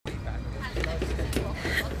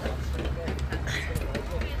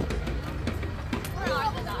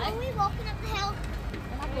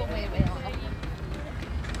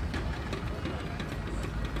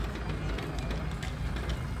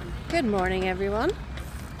Good morning, everyone.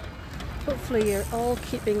 Hopefully you're all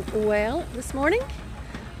keeping well this morning.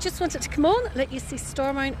 Just wanted to come on, let you see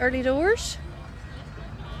Stormont early doors.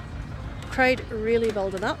 Crowd really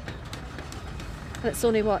building up. And it's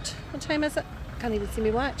only what time is it? Can't even see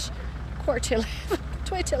me watch. 20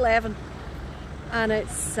 to 11. And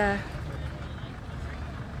it's a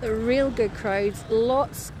real good crowds.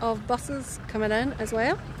 Lots of buses coming in as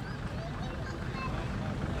well.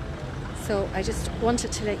 So I just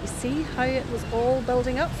wanted to let you see how it was all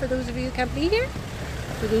building up for those of you who can't be here.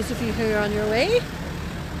 For those of you who are on your way.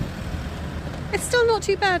 It's still not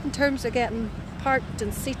too bad in terms of getting parked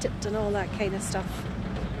and seated and all that kind of stuff.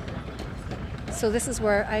 So this is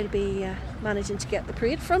where I'll be managing to get the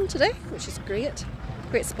parade from today, which is great.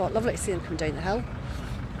 Great spot, lovely to see them come down the hill.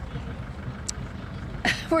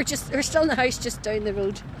 We're still in the house just down the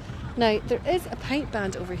road. Now there is a pipe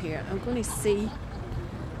band over here. I'm going to see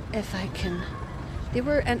if I can. They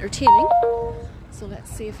were entertaining, so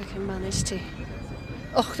let's see if I can manage to.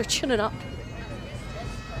 Oh, they're tuning up.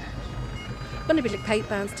 Wouldn't it be like pipe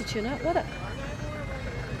bands to tune up, would it?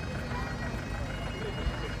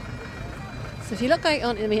 So if you look out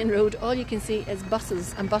onto the main road, all you can see is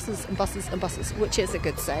buses and buses and buses and buses, which is a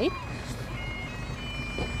good sign.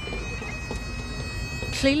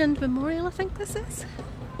 Clelland Memorial, I think this is.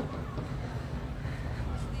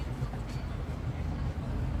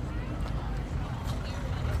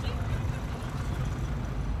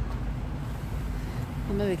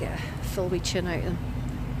 I'll maybe get a full wee tune out of them.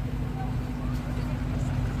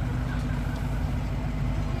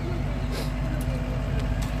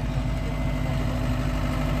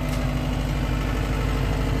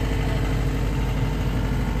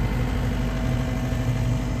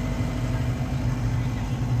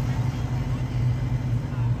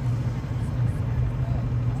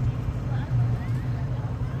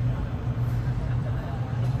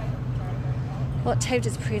 What time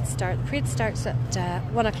does the parade start? The parade starts at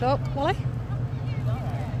 1 o'clock, Wally.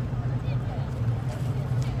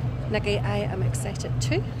 Nikki, I am excited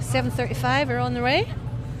too. 7:35 are on the way.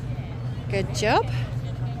 Good job.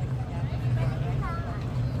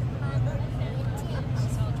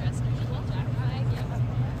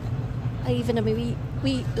 I even a wee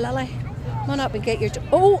Lily. Come on up and get your.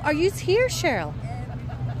 Oh, are you here, Cheryl?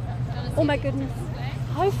 Oh my goodness.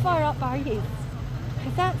 How far up are you?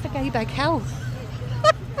 Because that's a guy big hill.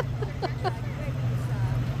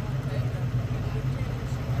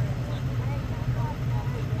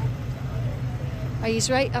 Are you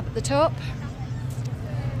right up at the top?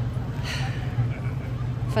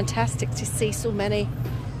 Fantastic to see so many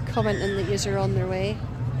commenting that yous are on their way.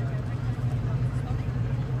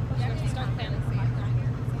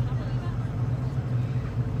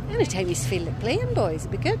 Anytime you feel like playing, boys,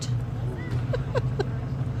 it'd be good.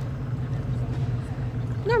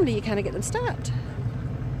 Normally you kind of get them stopped.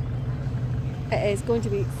 It is going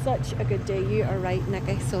to be such a good day. You are right,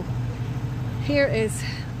 Nikki. So here is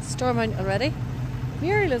Stormont already.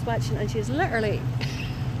 Muriel is watching and she's literally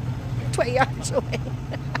 20 yards away.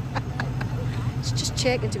 She's just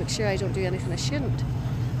checking to make sure I don't do anything I shouldn't.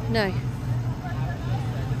 Now,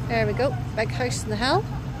 there we go. Big house in the hill.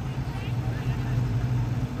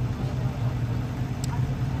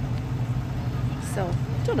 So,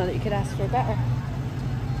 don't know that you could ask for a better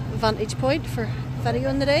vantage point for video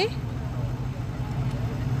on the day.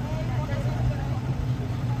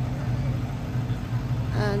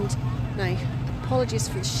 And now, apologies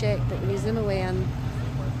for the shake, but when you zoom away in,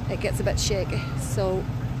 it gets a bit shaky. So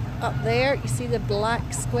up there you see the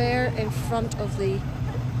black square in front of the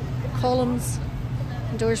columns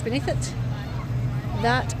and doors beneath it.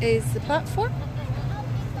 That is the platform.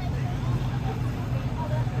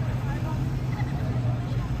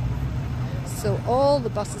 So all the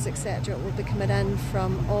buses, etc., will be coming in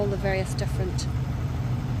from all the various different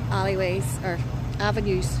alleyways or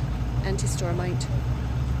avenues into Stormont.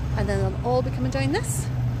 And then they'll all be coming down this.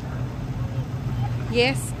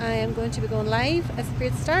 Yes, I am going to be going live as the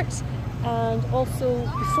parade starts, and also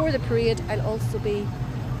before the parade I'll also be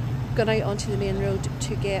going out onto the main road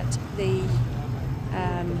to get the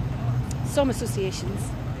some associations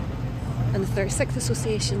and the 36th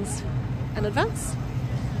associations in advance.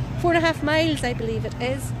 4.5 miles I believe it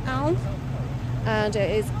is, Alan, and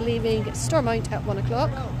it is leaving Stormont at 1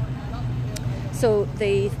 o'clock. So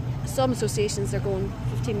some associations are going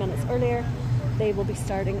 15 minutes earlier. They will be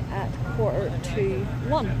starting at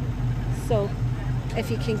 1:45. So if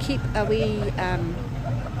you can keep a wee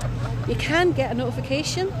you can get a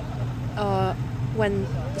notification when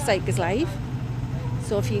the site goes live.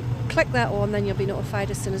 So if you click that on, then you'll be notified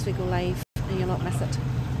as soon as we go live and you'll not miss it.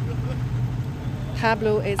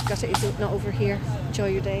 Pablo is gutted he's not over here. Enjoy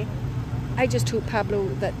your day. I just hope, Pablo,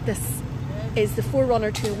 that this is the forerunner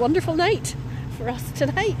to a wonderful night for us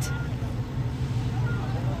tonight.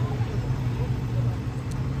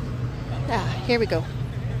 Here we go.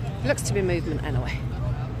 Looks to be movement anyway.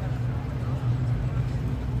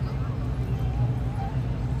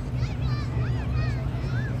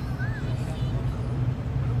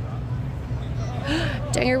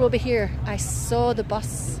 Dinger will be here. I saw the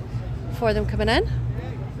bus for them coming in.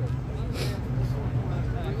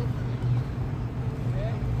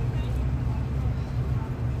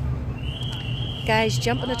 Guys,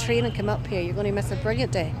 jump on a train and come up here. You're going to miss a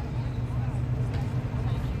brilliant day.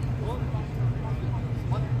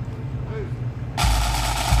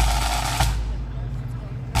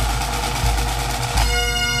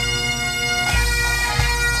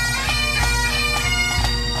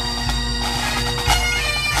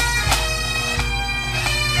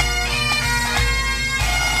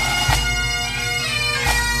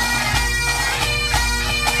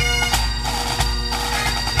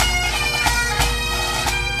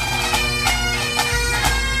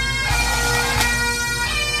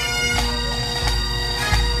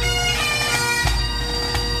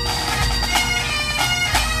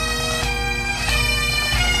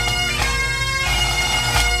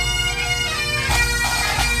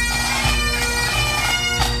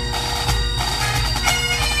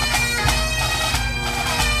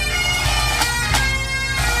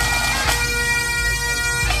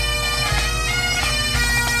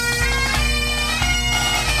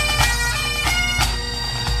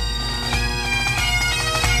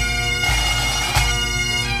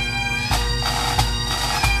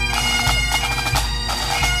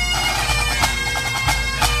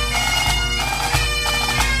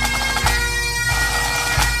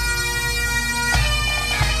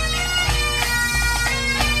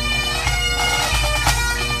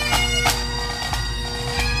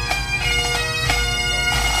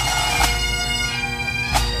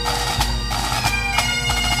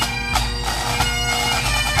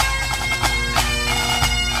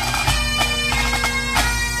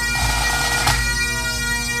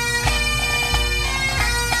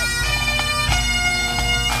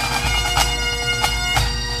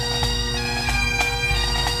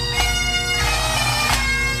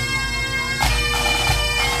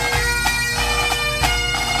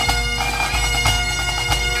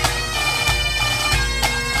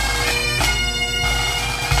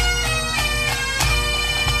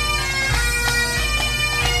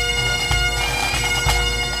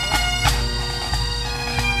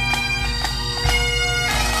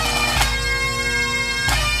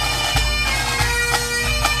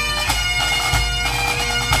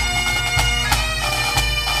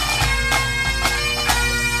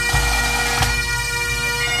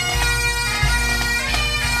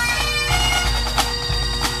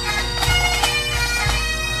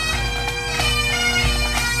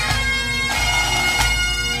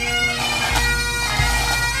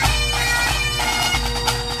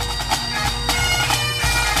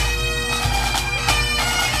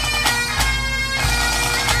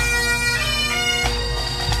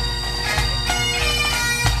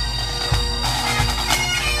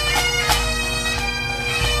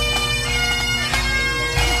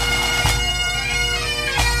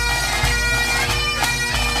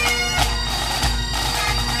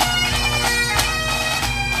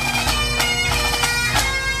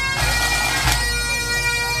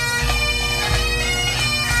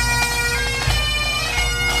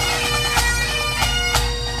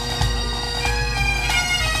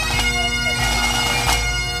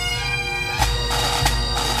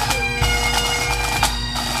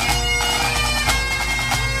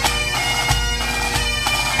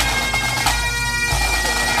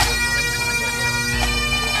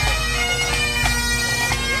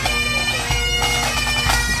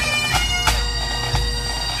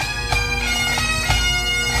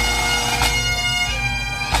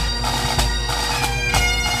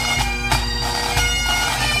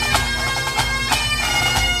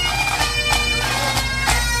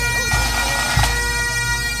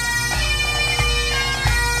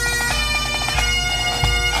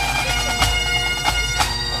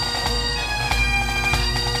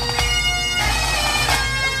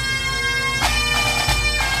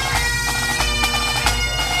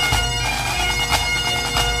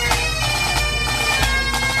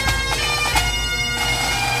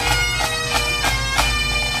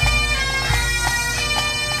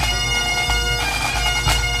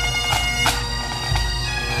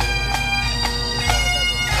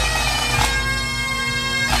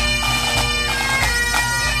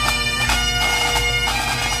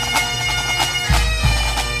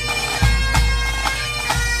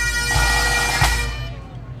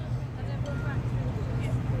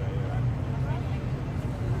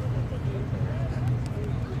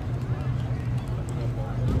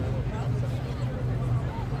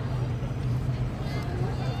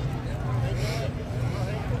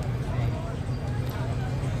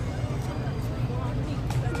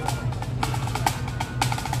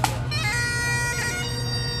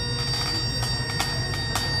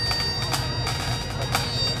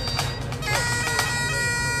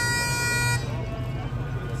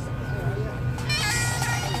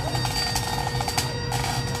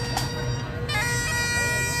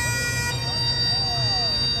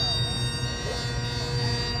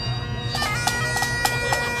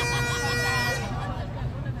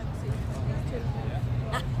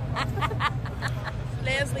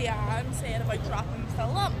 obviously Anne said about dropping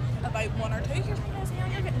Philip about 1 or 2 here. I was here,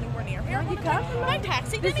 you're getting nowhere near here. You can't. My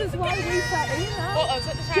taxi This is why we sat in now. What was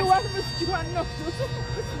it? The taxi? Joanne knocked us up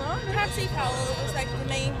this morning. Taxi fellow was like to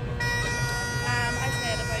me, I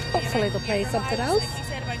said about Hopefully they'll play something else. He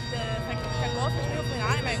said about the thing to kick off, which hopefully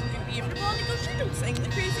I'm out and be able to go on. He goes, she don't sing the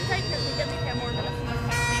crazy type here, we get me 10 more minutes and there's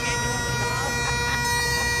taxi game.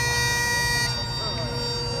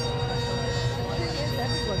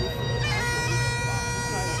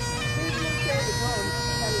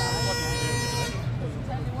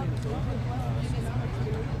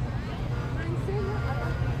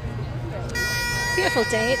 Beautiful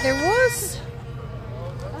day. There was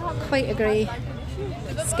quite a grey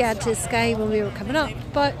scad to sky when we were coming up,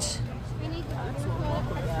 but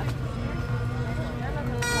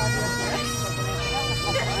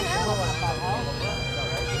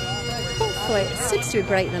hopefully it seems to be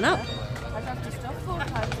brightening up.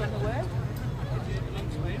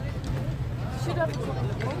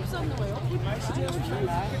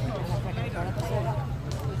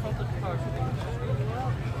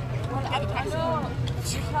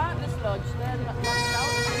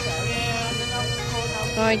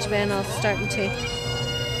 Orange men are starting to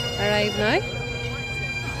arrive now.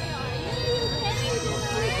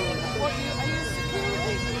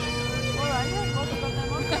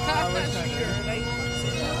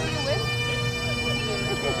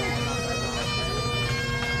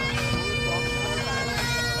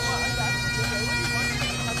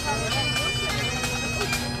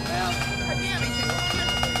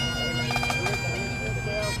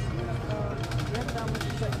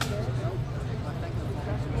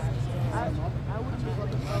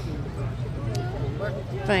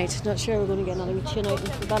 Right, not sure we're going to get another tune out in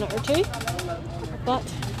a minute or two, but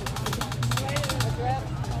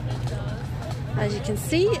as you can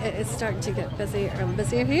see, it is starting to get busier and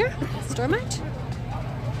busier here at Stormont.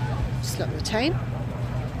 Just look at the time,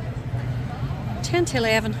 10 to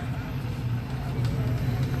 11.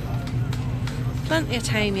 Plenty of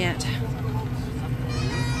time yet.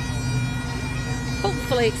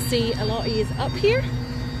 Hopefully see a lot of you up here.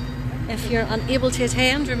 If you're unable to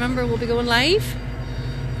attend, remember we'll be going live,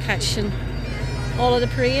 catching all of the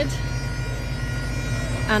parade,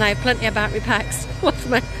 and I have plenty of battery packs with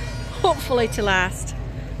me, hopefully to last.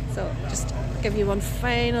 So just give you one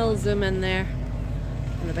final zoom in there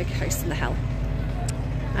on the big house in the hill,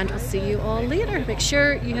 and we'll see you all later. Make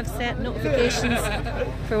sure you have set notifications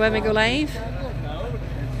for when we go live,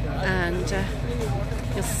 and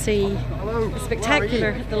you'll see a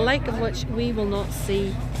spectacular, the like of which we will not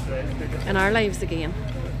see in our lives again.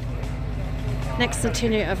 Next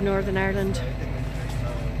Centennial of Northern Ireland,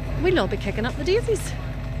 we'll all be kicking up the daisies.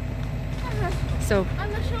 So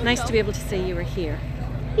nice to be able to say you were here,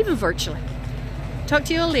 even virtually. Talk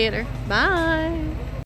to you all later. Bye.